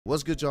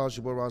What's good, y'all? It's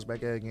your boy Ross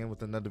back at again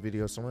with another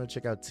video. So I'm going to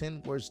check out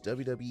 10 worst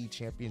WWE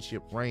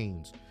Championship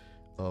reigns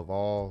of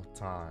all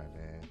time,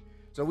 man.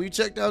 So we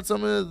checked out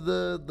some of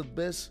the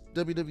best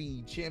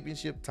WWE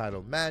Championship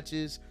title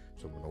matches,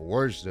 some of the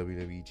worst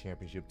WWE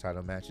Championship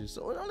title matches.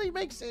 So it only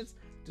makes sense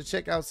to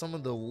check out some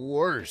of the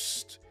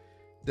worst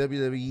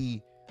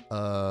WWE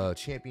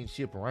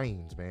Championship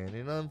reigns, man.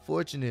 And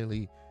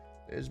unfortunately,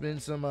 there's been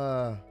some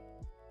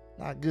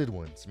not good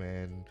ones,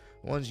 man.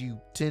 Ones you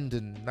tend to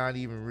not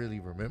even really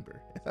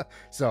remember.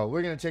 So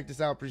we're gonna check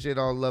this out. Appreciate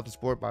all the love and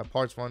support by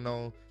Parts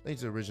Unknown. Links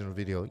to the original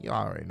video, you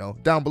already know,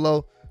 down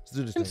below. Let's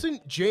do this thing.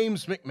 Vincent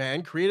James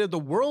McMahon created the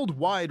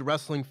Worldwide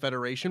Wrestling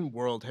Federation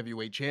World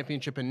Heavyweight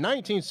Championship in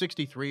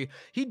 1963.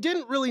 He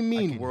didn't really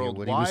mean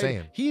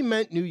worldwide. He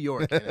meant New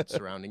York and its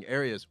surrounding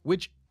areas,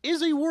 which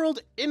is a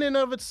world in and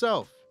of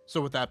itself. So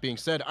with that being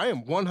said, I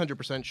am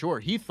 100% sure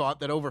he thought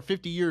that over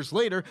 50 years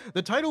later,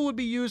 the title would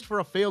be used for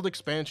a failed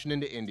expansion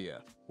into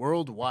India.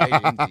 Worldwide,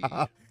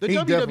 indeed. The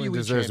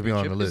WWE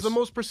Championship is the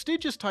most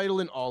prestigious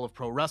title in all of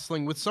pro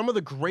wrestling, with some of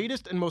the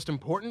greatest and most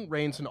important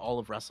reigns in all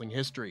of wrestling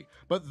history.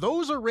 But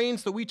those are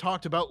reigns that we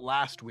talked about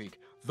last week.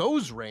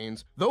 Those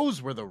reigns,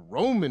 those were the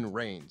Roman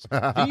reigns.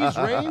 These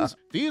reigns,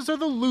 these are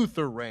the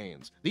Luther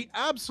reigns, the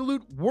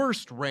absolute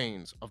worst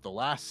reigns of the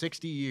last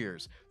 60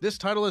 years. This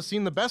title has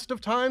seen the best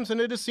of times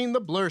and it has seen the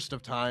blurst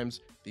of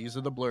times. These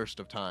are the blurst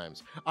of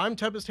times. I'm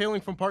Tempest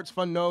hailing from Parts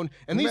Unknown,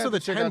 and these are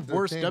the 10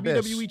 worst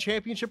WWE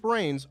Championship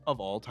reigns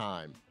of all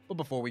time. But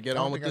before we get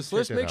on with this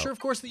list, make sure, of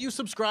course, that you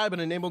subscribe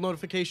and enable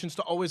notifications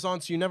to always on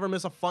so you never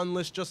miss a fun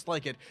list just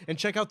like it. And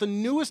check out the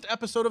newest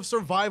episode of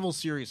Survival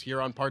Series here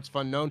on Parts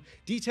Unknown,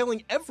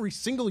 detailing every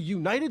single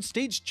United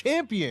States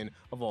champion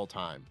of all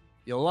time.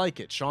 You'll like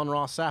it. Sean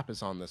Ross Sapp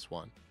is on this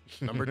one.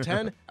 Number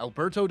 10,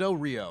 Alberto Del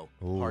Rio.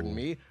 Ooh. Pardon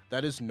me,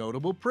 that is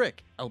notable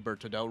prick,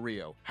 Alberto Del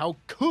Rio. How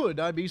could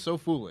I be so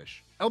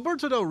foolish?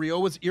 Alberto Del Rio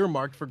was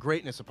earmarked for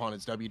greatness upon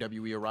his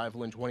WWE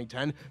arrival in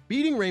 2010,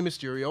 beating Rey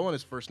Mysterio on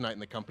his first night in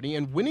the company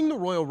and winning the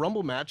Royal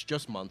Rumble match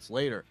just months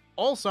later.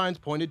 All signs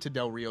pointed to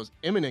Del Rio's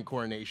imminent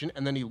coronation,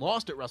 and then he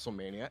lost at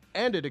WrestleMania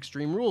and at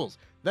Extreme Rules.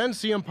 Then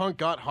CM Punk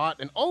got hot,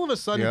 and all of a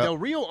sudden, Del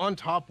Rio on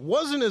top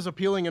wasn't as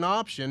appealing an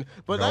option,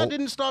 but that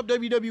didn't stop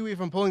WWE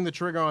from pulling the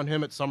trigger on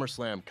him at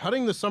SummerSlam,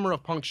 cutting the summer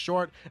of Punk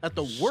short at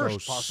the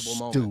worst possible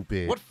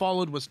moment. What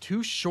followed was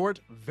two short,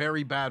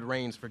 very bad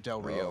reigns for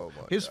Del Rio.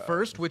 His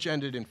first, which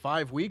ended in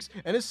 5 weeks,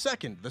 and his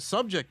second, the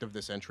subject of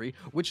this entry,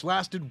 which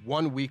lasted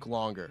 1 week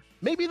longer.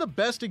 Maybe the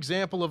best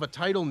example of a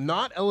title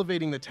not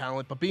elevating the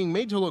talent, but being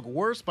made to look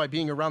worse by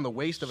being around the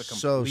waist of a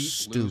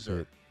complete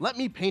loser. Let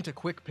me paint a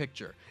quick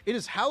picture. It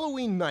is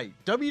Halloween night.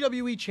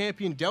 WWE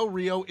Champion Del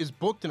Rio is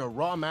booked in a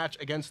Raw match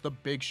against The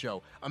Big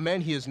Show, a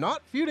man he is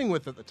not feuding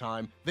with at the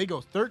time. They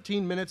go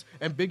 13 minutes,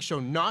 and Big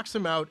Show knocks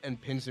him out and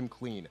pins him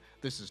clean.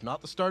 This is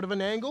not the start of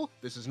an angle.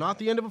 This is not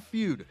the end of a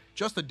feud.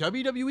 Just the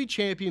WWE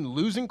Champion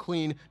losing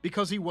clean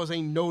because he was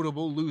a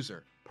notable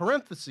loser.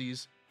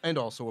 Parentheses, and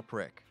also a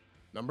prick.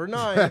 Number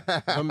 9,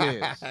 The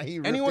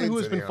Miz. Anyone who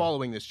has been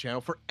following this channel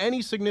for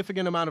any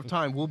significant amount of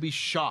time will be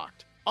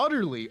shocked.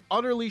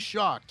 Utterly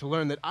shocked to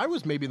learn that I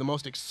was maybe the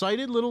most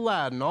excited little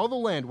lad in all the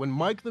land when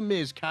Mike The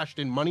Miz cashed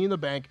in Money in the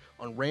Bank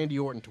on Randy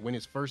Orton to win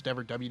his first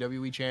ever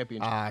WWE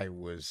Championship.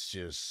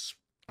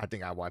 I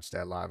think I watched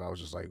that live. I was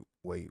just like,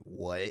 wait,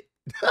 what?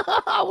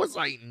 I was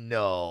like,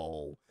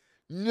 no.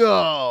 In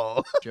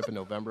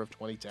November of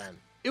 2010.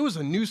 It was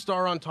a new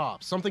star on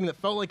top, something that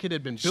felt like it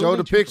had been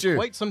building for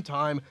quite some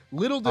time.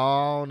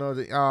 Oh, no,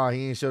 he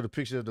didn't show the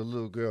picture of the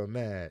little girl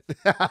mad.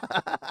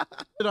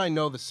 Did I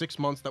know the 6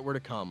 months that were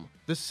to come?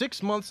 The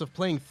 6 months of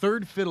playing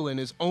third fiddle in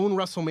his own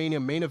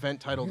WrestleMania main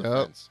event title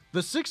defense.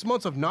 The 6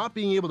 months of not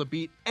being able to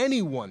beat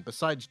anyone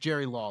besides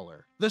Jerry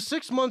Lawler. The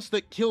 6 months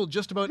that killed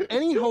just about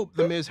any hope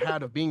The Miz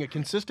had of being a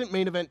consistent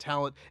main event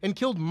talent and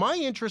killed my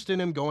interest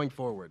in him going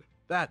forward.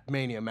 That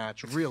Mania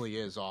match really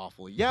is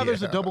awful. Yeah,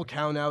 there's a double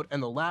count out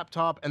and the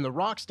laptop and The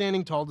Rock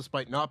standing tall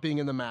despite not being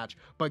in the match,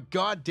 but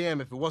goddamn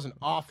if it wasn't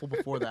awful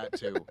before that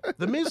too.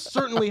 The Miz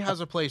certainly has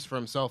a place for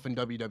himself in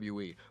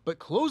WWE, but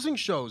closing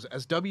shows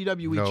as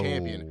WWE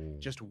Champion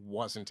just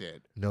wasn't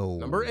it.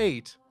 Number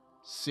 8,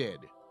 Sid.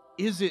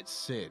 Is it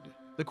Sid?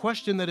 The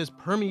question that has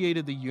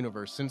permeated the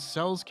universe since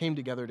cells came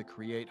together to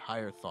create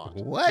higher thought.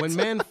 When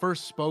man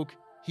first spoke,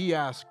 he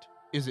asked,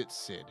 is it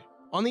Sid?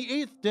 On the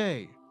 8th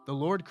day, the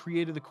Lord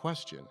created the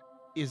question,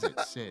 is it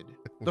Sid?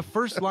 The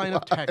first line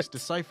of text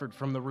deciphered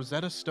from the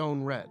Rosetta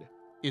Stone read,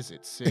 is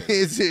it Sid?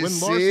 When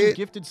Larson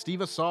gifted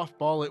Steve a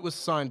softball, it was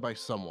signed by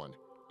someone.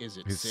 Is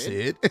it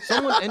Sid?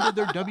 Someone ended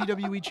their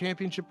WWE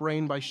Championship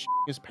reign by shitting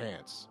his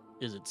pants.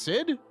 Is it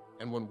Sid?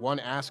 And when one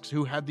asks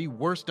who had the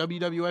worst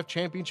WWF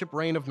Championship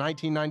reign of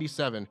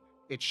 1997,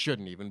 it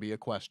shouldn't even be a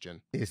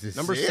question. Is it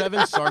Number Sid?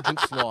 7, Sergeant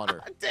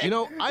Slaughter. Dang, You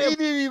know, I he have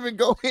didn't even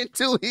go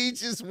into. He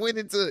just went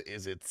into.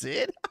 Is it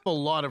Sid? a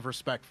lot of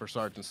respect for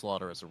Sergeant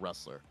Slaughter as a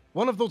wrestler.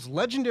 One of those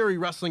legendary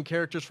wrestling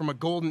characters from a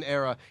golden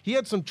era, he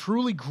had some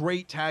truly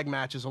great tag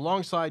matches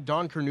alongside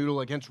Don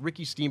Kernoodle against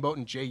Ricky Steamboat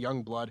and Jay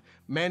Youngblood,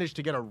 managed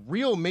to get a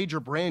real major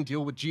brand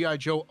deal with G.I.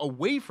 Joe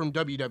away from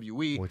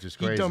WWE. Which is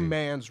crazy. He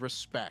demands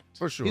respect.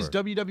 For sure. His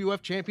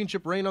WWF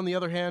Championship reign, on the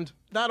other hand,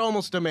 that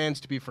almost demands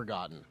to be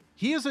forgotten.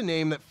 He is a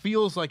name that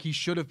feels like he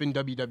should have been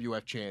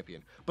WWF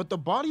champion, but the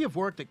body of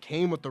work that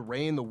came with the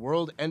reign the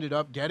world ended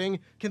up getting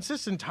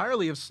consists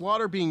entirely of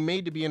Slaughter being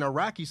made to be an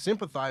Iraqi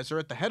sympathizer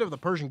at the head of the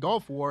Persian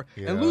Gulf War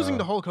and losing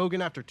to Hulk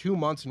Hogan after 2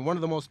 months in one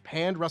of the most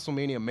panned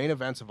WrestleMania main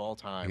events of all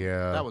time.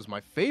 That was my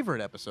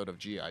favorite episode of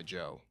G.I.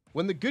 Joe.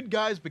 When the good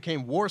guys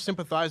became war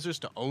sympathizers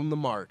to own the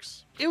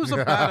marks. It was a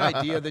bad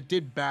idea that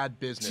did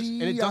bad business,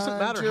 and it doesn't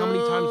matter how many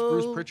times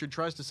Bruce Pritchard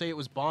tries to say it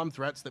was bomb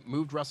threats that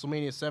moved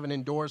WrestleMania 7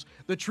 indoors.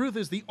 The truth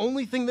is the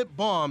only thing that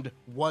bombed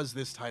was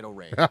this title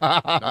reign.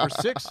 Number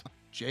 6,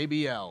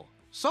 JBL.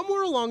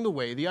 Somewhere along the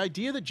way, the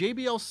idea that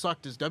JBL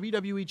sucked as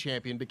WWE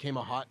champion became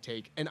a hot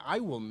take, and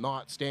I will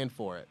not stand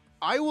for it.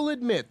 I will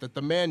admit that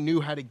the man knew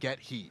how to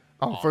get heat.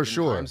 Oh, for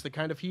sure. Oftentimes the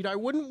kind of heat I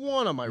wouldn't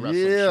want on my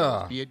wrestling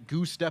shows, be it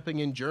goose-stepping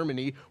in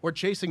Germany or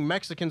chasing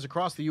Mexicans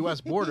across the U.S.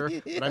 border.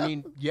 But I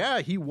mean, yeah,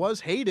 he was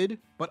hated.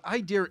 But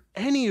I dare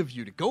any of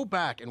you to go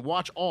back and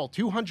watch all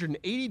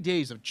 280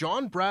 days of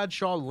John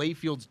Bradshaw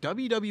Layfield's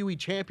WWE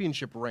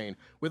Championship reign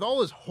with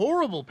all his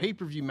horrible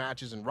pay-per-view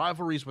matches and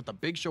rivalries with The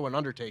Big Show and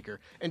Undertaker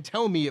and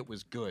tell me it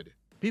was good.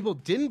 People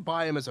didn't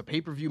buy him as a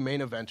pay-per-view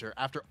main eventer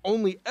after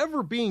only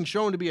ever being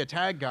shown to be a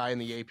tag guy in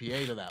the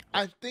APA to that point.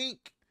 I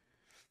think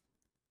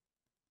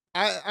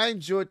I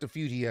enjoyed the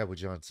feud he had with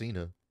John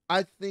Cena.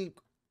 I think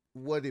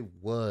what it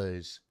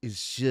was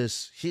is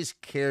just his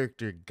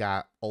character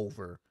got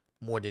over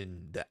more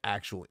than the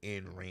actual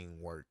in-ring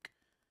work.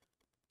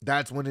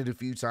 That's one of the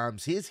few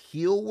times his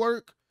heel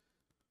work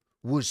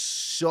was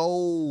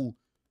so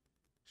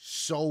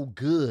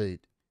good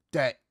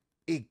that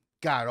it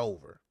got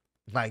over.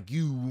 Like,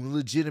 you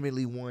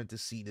legitimately wanted to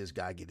see this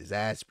guy get his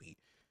ass beat.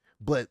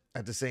 But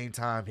at the same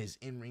time, his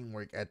in-ring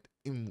work at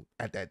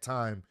that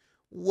time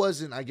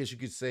wasn't, I guess you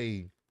could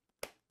say,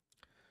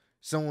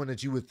 someone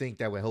that you would think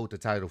that would hold the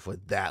title for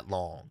that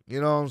long.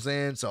 You know what I'm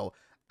saying? So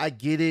I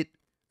get it.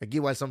 I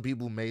get why some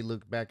people may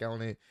look back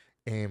on it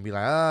and be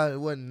like, it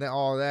wasn't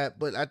all that.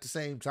 But at the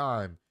same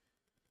time,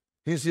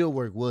 his heel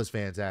work was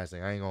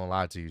fantastic. I ain't gonna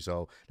lie to you.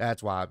 So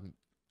that's why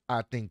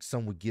I think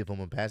some would give him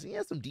a pass. He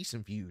has some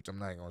decent feuds. I'm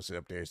not gonna sit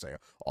up there and say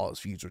all his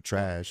feuds are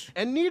trash.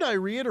 And need I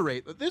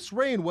reiterate that this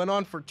reign went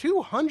on for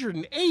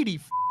 280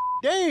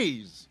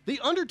 days. The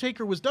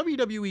Undertaker was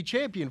WWE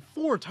champion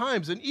 4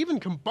 times, and even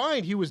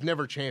combined, he was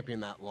never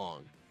champion that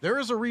long. There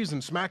is a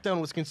reason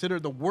SmackDown was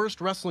considered the worst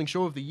wrestling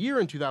show of the year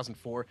in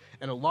 2004,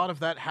 and a lot of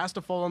that has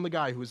to fall on the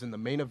guy who was in the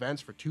main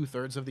events for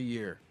 2/3 of the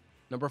year.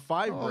 Number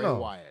 5, Bray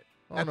Wyatt.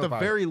 At the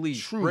very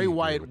least, Bray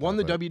Wyatt won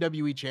the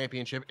WWE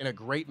Championship in a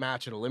great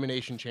match at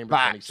Elimination Chamber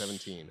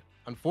 2017.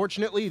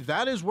 Unfortunately,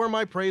 that is where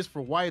my praise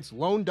for Wyatt's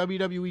lone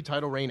WWE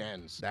title reign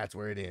ends. That's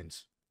where it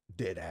ends.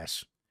 Dead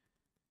ass.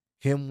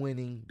 Him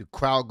winning, the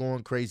crowd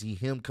going crazy,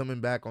 him coming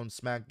back on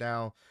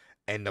SmackDown,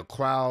 and the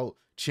crowd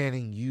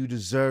chanting, "You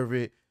deserve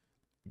it.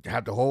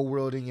 Have the whole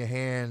world in your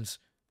hands."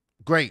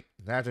 Great.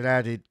 After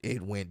that,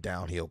 it went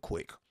downhill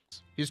quick.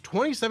 His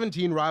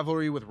 2017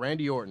 rivalry with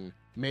Randy Orton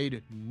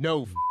made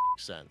no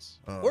sense.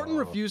 Orton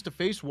refused to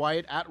face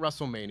Wyatt at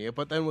WrestleMania,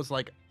 but then was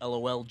like,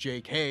 LOL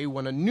JK,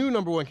 when a new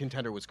 #1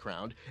 contender was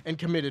crowned, and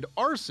committed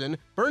arson,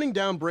 burning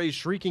down Bray's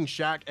shrieking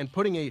shack and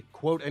putting a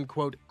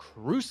quote-unquote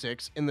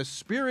crucifix in the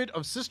spirit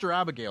of Sister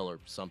Abigail or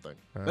something.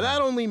 But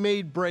that only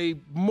made Bray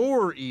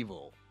more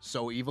evil.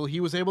 So evil, he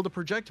was able to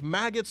project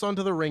maggots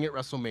onto the ring at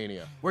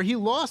WrestleMania, where he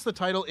lost the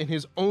title in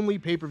his only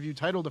pay-per-view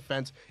title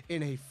defense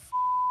in a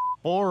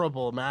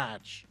horrible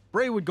match.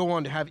 Bray would go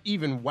on to have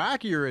even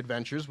wackier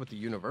adventures with the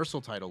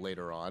Universal title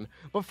later on,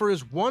 but for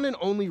his one and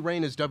only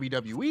reign as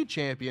WWE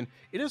champion,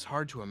 it is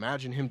hard to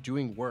imagine him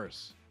doing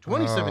worse.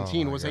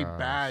 2017 was a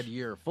bad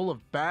year, full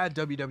of bad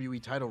WWE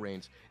title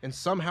reigns, and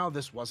somehow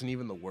this wasn't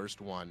even the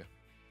worst one.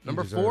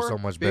 Number 4,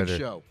 Big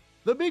Show.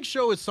 The Big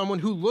Show is someone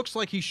who looks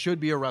like he should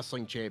be a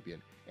wrestling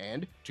champion.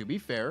 And, to be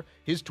fair,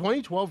 his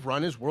 2012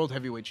 run as World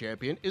Heavyweight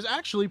Champion is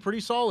actually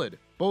pretty solid.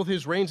 Both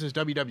his reigns as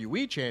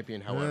WWE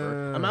Champion,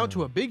 however, amount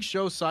to a Big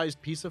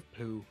Show-sized piece of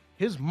poo.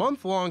 His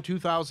month-long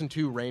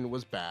 2002 reign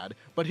was bad,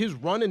 but his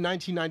run in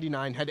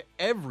 1999 had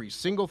every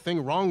single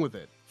thing wrong with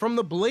it. From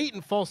the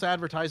blatant false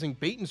advertising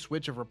bait and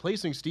switch of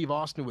replacing Steve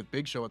Austin with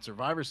Big Show at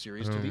Survivor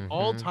Series to the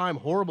all-time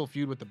horrible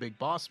feud with the Big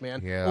Boss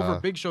Man over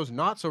Big Show's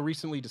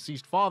not-so-recently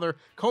deceased father,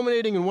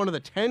 culminating in one of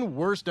the 10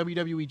 worst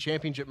WWE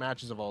Championship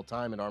matches of all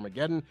time at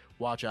Armageddon,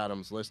 watch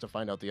Adam's list to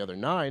find out the other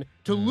 9,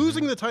 to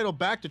losing the title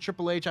back to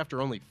Triple H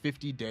after only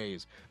 50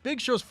 days. Big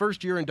Show's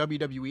first year in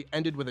WWE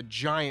ended with a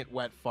giant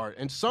wet fart,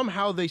 and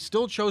somehow they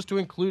still chose to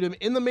include him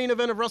in the main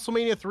event of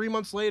WrestleMania 3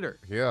 months later.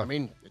 I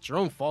mean, it's your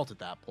own fault at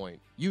that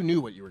point. You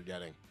knew what you were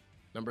getting.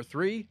 Number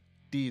 3,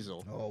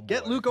 Diesel. Oh,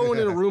 Get Luke Owen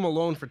in a room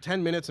alone for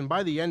 10 minutes, and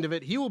by the end of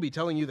it, he will be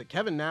telling you that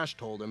Kevin Nash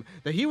told him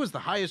that he was the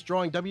highest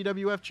drawing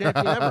WWF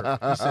champion ever.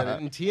 He said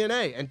it in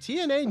TNA, and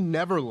TNA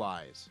never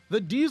lies.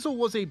 The Diesel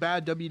was a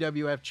bad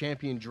WWF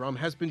champion drum,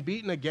 has been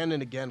beaten again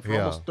and again for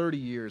almost 30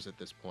 years at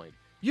this point.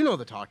 You know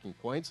the talking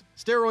points.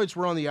 Steroids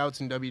were on the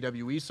outs in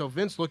WWE, so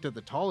Vince looked at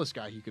the tallest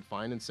guy he could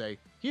find and say,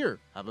 here,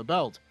 have a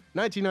belt.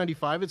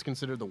 1995 is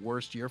considered the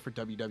worst year for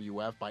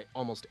WWF by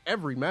almost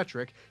every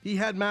metric. He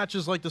had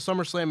matches like the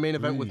SummerSlam main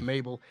event with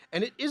Mabel,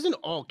 and it isn't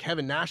all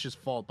Kevin Nash's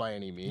fault by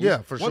any means.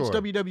 Yeah, for Once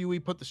sure.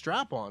 WWE put the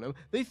strap on him,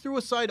 they threw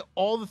aside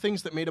all the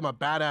things that made him a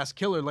badass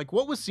killer, like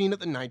what was seen at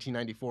the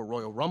 1994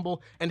 Royal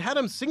Rumble, and had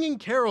him singing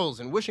carols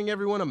and wishing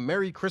everyone a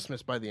Merry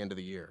Christmas by the end of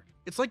the year.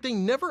 It's like they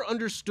never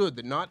understood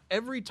that not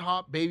every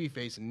top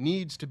babyface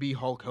needs to be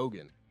Hulk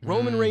Hogan.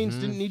 Roman Reigns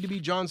didn't need to be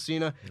John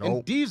Cena,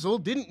 and Diesel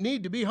didn't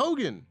need to be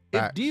Hogan.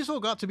 If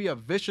Diesel got to be a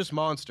vicious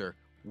monster,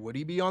 would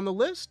he be on the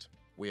list?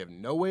 We have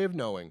no way of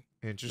knowing.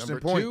 Interesting Number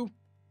point. 2,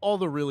 all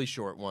the really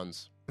short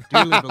ones.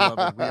 Dearly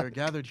beloved, we are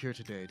gathered here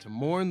today to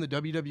mourn the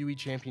WWE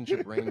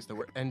Championship reigns that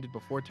were ended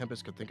before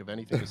Tempest could think of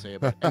anything to say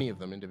about any of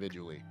them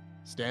individually.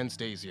 Stan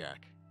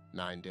Stasiak,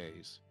 9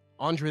 days.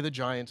 Andre the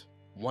Giant,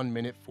 1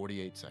 minute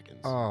 48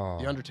 seconds. Oh.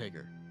 The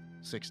Undertaker,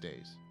 6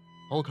 days.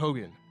 Hulk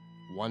Hogan,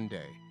 1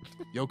 day.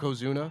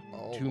 Yokozuna,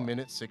 2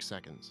 minutes 6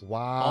 seconds.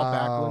 Wow. Bob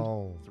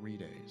Backlund, 3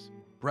 days.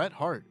 Bret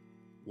Hart,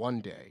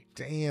 1 day.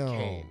 Damn.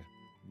 Kane,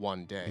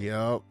 1 day.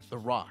 Yep. The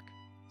Rock,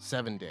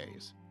 7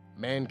 days.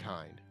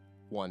 Mankind,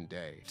 1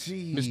 day.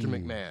 Jeez. Mr.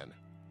 McMahon,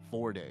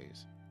 4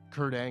 days.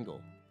 Kurt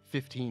Angle,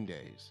 15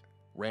 days.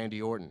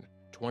 Randy Orton,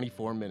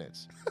 24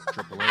 minutes.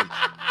 Triple H,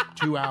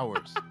 2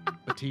 hours.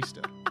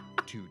 Batista,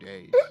 2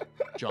 days.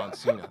 John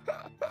Cena,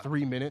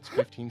 3 minutes,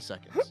 15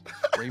 seconds.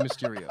 Rey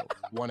Mysterio,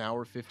 1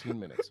 hour, 15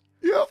 minutes.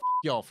 Yep.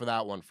 Y'all for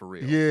that one for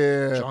real.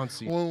 Yeah. John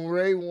Cena. When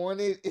Ray won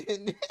it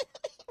and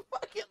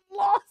fucking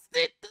lost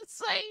it the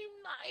same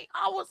night,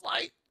 I was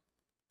like,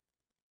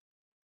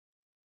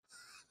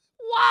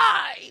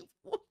 why?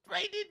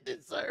 Ray didn't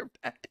deserve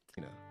that.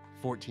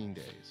 14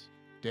 days.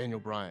 Daniel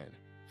Bryan,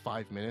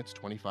 5 minutes,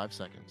 25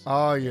 seconds.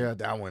 Oh yeah,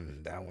 that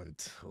one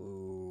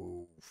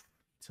too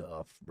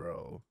tough,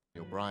 bro.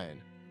 Daniel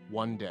Bryan,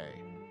 1 day.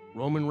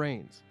 Roman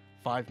Reigns,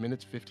 5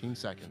 minutes, 15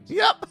 seconds.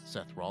 Yep.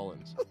 Seth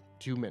Rollins,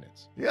 2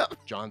 minutes. Yep.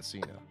 John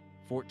Cena,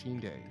 14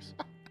 days.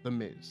 The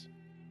Miz,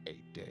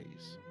 8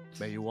 days.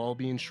 May you all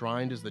be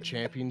enshrined as the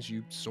champions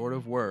you sort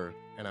of were,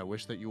 and I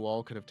wish that you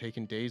all could have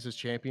taken days as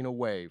champion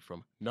away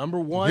from number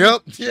 1,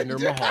 Jinder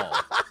Mahal.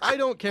 I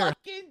don't care.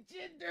 Fucking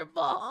Jinder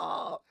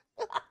Mahal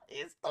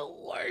is the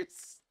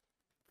worst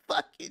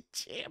fucking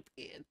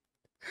champion.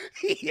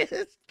 He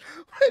is,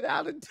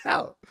 without a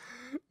doubt,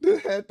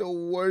 had the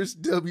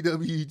worst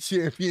WWE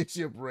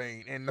championship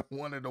reign and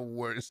one of the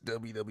worst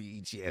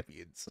WWE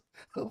champions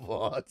of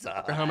all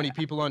time. How many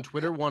people on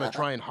Twitter want to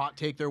try and hot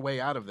take their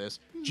way out of this?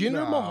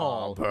 Jinder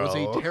Mahal was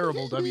a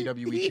terrible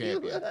WWE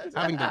champion,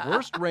 having the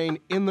worst reign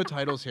in the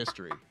title's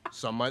history.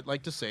 Some might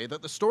like to say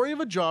that the story of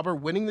a jobber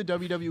winning the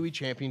WWE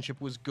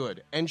Championship was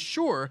good, and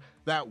sure,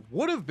 that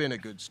would have been a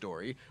good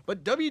story,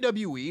 but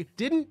WWE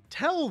didn't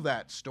tell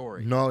that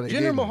story. No, they Jinder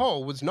didn't.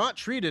 Mahal was not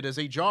treated as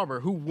a jobber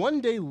who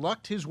one day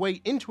lucked his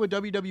way into a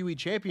WWE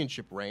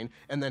Championship reign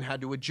and then had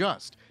to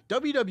adjust.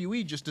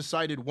 WWE just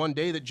decided one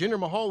day that Jinder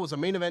Mahal was a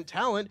main event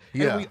talent,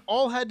 and we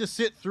all had to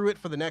sit through it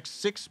for the next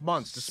 6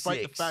 months,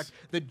 despite the fact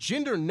that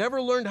Jinder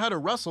never learned how to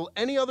wrestle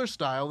any other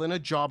style than a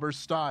jobber's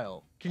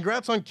style.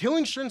 Congrats on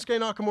killing Shinsuke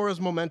Nakamura's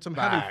momentum,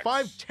 having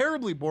 5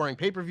 terribly boring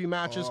pay-per-view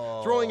matches,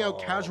 throwing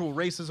out casual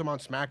racism on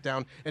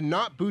SmackDown, and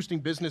not boosting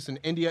business in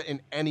India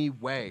in any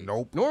way.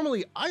 Nope.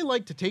 Normally, I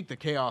like to take the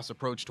chaos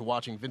approach to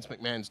watching Vince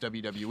McMahon's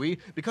WWE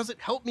because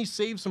it helped me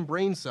save some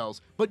brain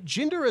cells, but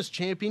Jinder as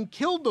champion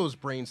killed those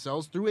brain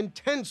cells through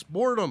intense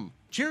boredom.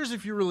 Cheers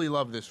if you really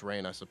love this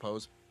reign, I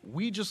suppose.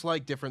 We just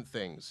like different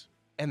things,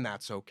 and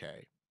that's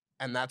okay.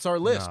 And that's our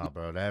list. Nah,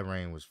 bro, that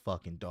reign was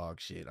fucking dog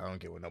shit. I don't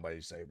care what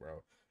nobody say,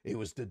 bro. It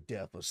was the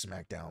death of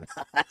SmackDown.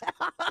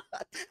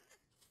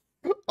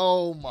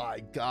 Oh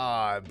my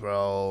God,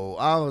 bro.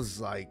 I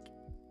was like,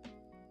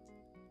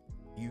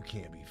 you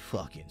can't be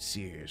fucking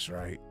serious,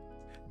 right?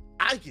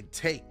 I can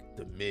take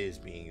The Miz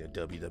being a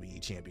WWE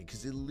champion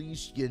because at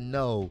least you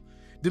know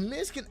The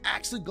Miz can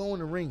actually go in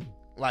the ring.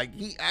 Like,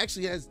 he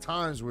actually has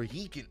times where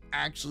he can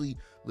actually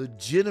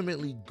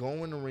legitimately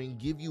go in the ring,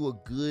 give you a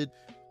good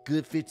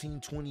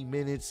 15, 20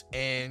 minutes,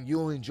 and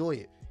you'll enjoy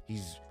it.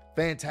 He's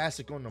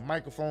fantastic on the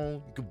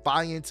microphone. You can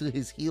buy into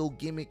his heel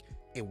gimmick.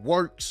 It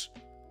works.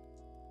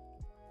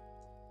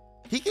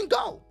 He can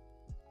go.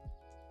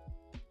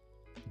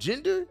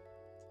 Jinder?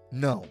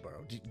 No, bro.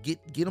 Get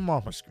him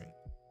off my screen.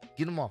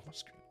 Get him off my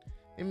screen.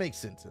 It makes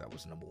sense that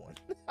was number 1.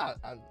 I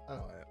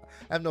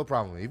have no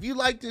problem with it. If you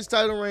like this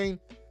title reign,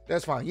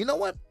 that's fine. You know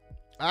what?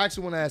 I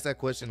actually want to ask that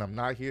question. I'm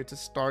not here to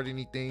start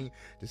anything.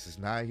 This is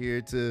not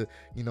here to,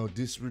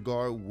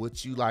 disregard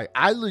what you like.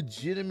 I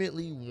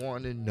legitimately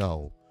want to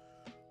know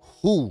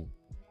who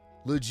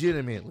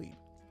legitimately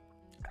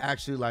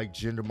actually like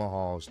Jinder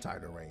Mahal's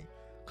title reign.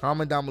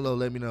 Comment down below.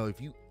 Let me know if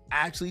you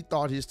actually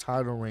thought his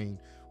title reign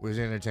was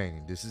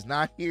entertaining. This is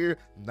not here.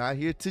 I'm not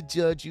here to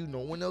judge you. No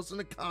one else in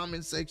the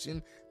comment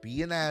section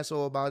be an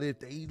asshole about it. If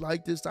they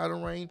like this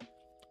title reign,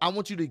 I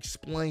want you to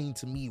explain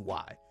to me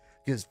why.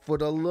 Because for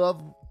the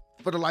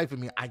life of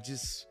me, I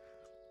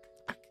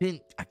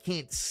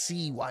can't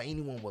see why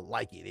anyone would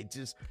like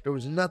it. There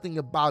was nothing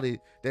about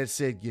it that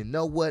said, you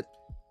know what?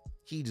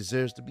 He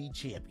deserves to be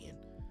champion.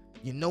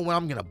 You know what?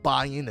 I'm going to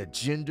buy into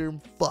Jinder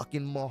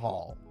fucking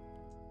Mahal.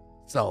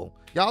 So,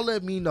 y'all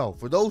let me know.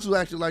 For those who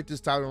actually like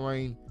this title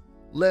reign,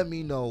 let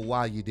me know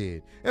why you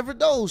did. And for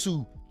those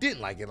who didn't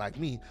like it like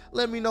me,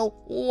 let me know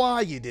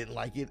why you didn't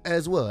like it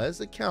as well,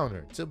 as a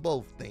counter to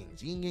both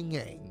things. Yin and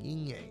yang,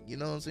 yin yang. You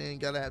know what I'm saying?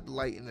 Gotta have the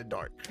light in the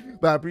dark.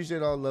 But I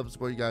appreciate all the love and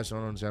support you guys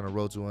showing on the channel.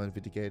 Road to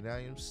 150K. And I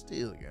am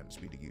still your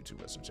undisputed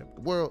YouTube wrestling champion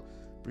of the world.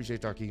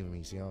 Appreciate y'all keeping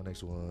me. See y'all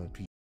next one.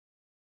 Peace.